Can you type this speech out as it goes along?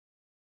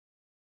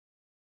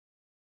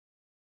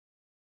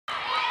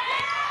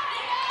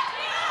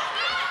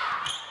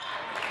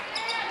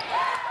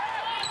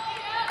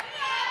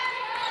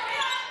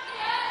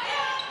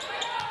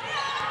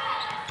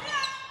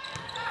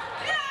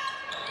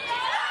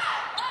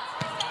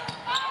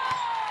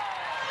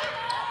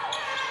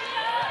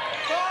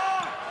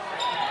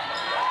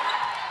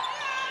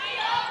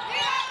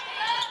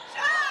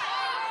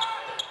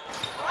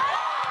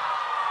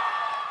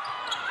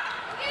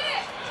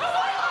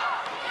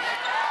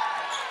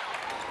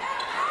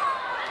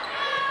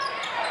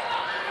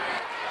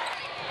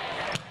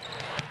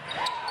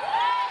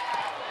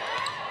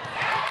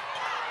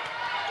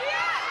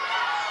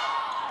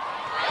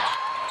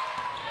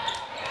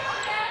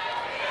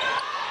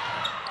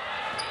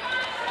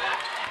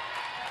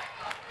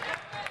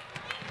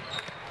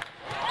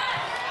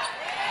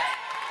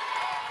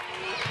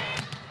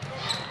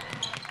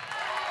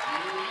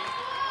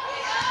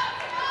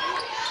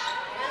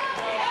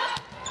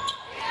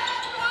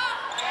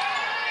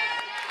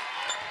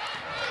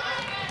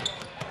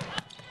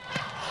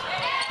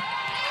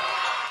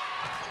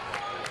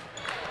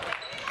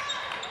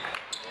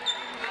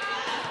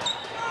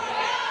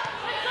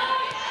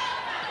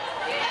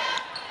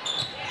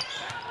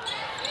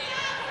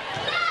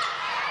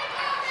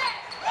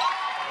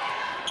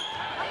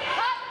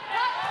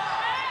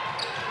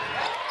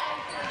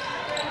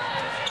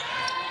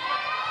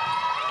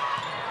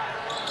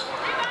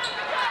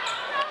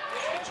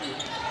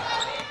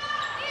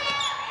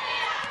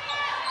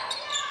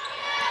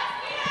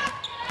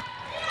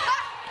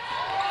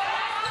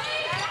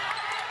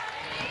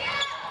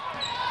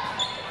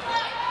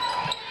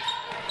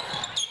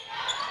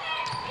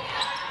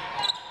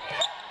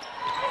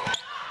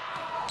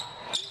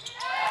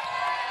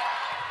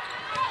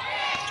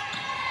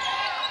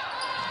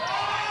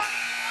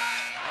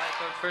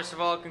First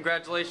of all,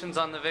 congratulations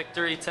on the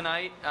victory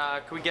tonight.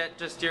 Could we get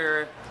just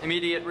your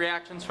immediate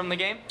reactions from the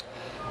game?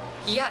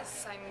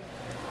 Yes, I'm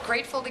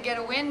grateful to get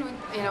a win.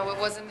 You know, it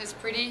wasn't as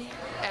pretty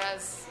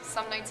as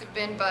some nights have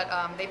been, but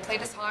they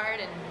played us hard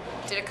and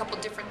did a couple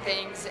different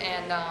things.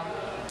 And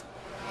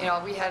you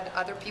know, we had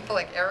other people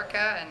like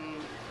Erica and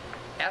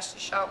Ashley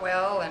shot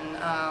well,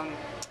 and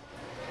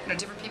you know,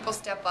 different people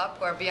step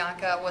up where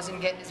Bianca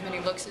wasn't getting as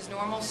many looks as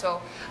normal.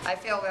 So I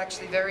feel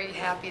actually very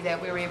happy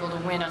that we were able to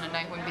win on a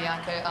night when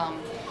Bianca,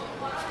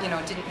 you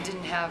know,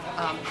 didn't have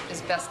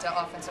his best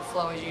offensive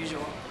flow as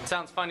usual. It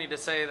sounds funny to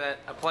say that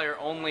a player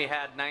only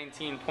had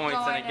 19 points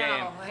in a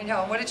game. I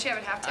know. What did she have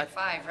at halftime?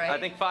 5, right? I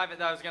think 5.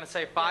 I was going to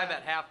say 5 Yeah.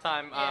 at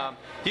halftime. Yeah.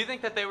 Do you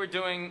think that they were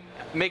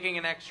making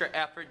an extra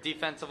effort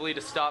defensively to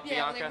stop Bianca?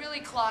 Yeah, well, they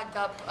really clogged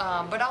up.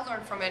 But I'll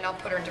learn from it, and I'll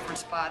put her in different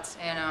spots.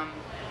 And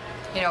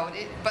you know,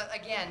 but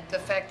again, the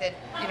fact that,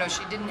 you know,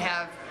 she didn't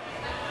have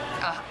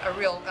a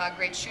real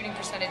great shooting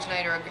percentage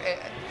night, or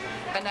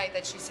a night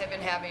that she's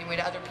been having with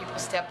other people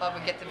step up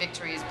and get the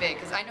victory is big.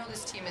 Because I know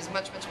this team is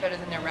much, much better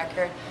than their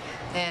record,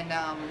 and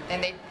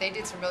they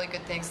did some really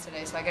good things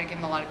today. So I got to give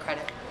them a lot of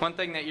credit. One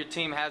thing that your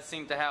team has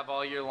seemed to have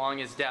all year long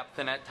is depth,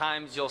 and at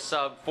times you'll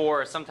sub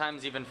 4 or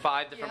sometimes even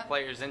 5 different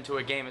players into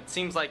a game. It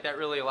seems like that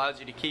really allows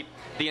you to keep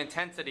the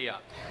intensity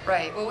up.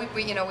 Right. Well,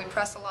 you know, we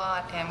press a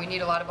lot, and we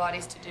need a lot of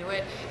bodies to do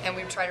it, and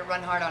we try to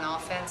run hard on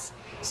offense.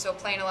 So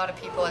playing a lot of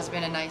people has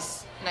been a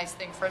nice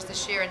thing for us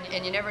this year,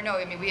 and you never know.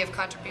 I mean, we have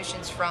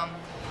contributions from,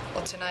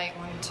 well, tonight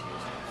 1, 2,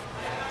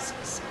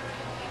 6,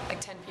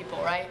 like 10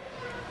 people, right?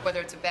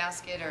 Whether it's a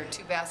basket or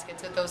 2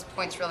 baskets, those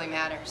points really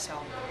matter. So.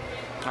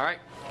 All right.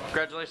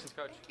 Congratulations,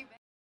 Coach. Thank you.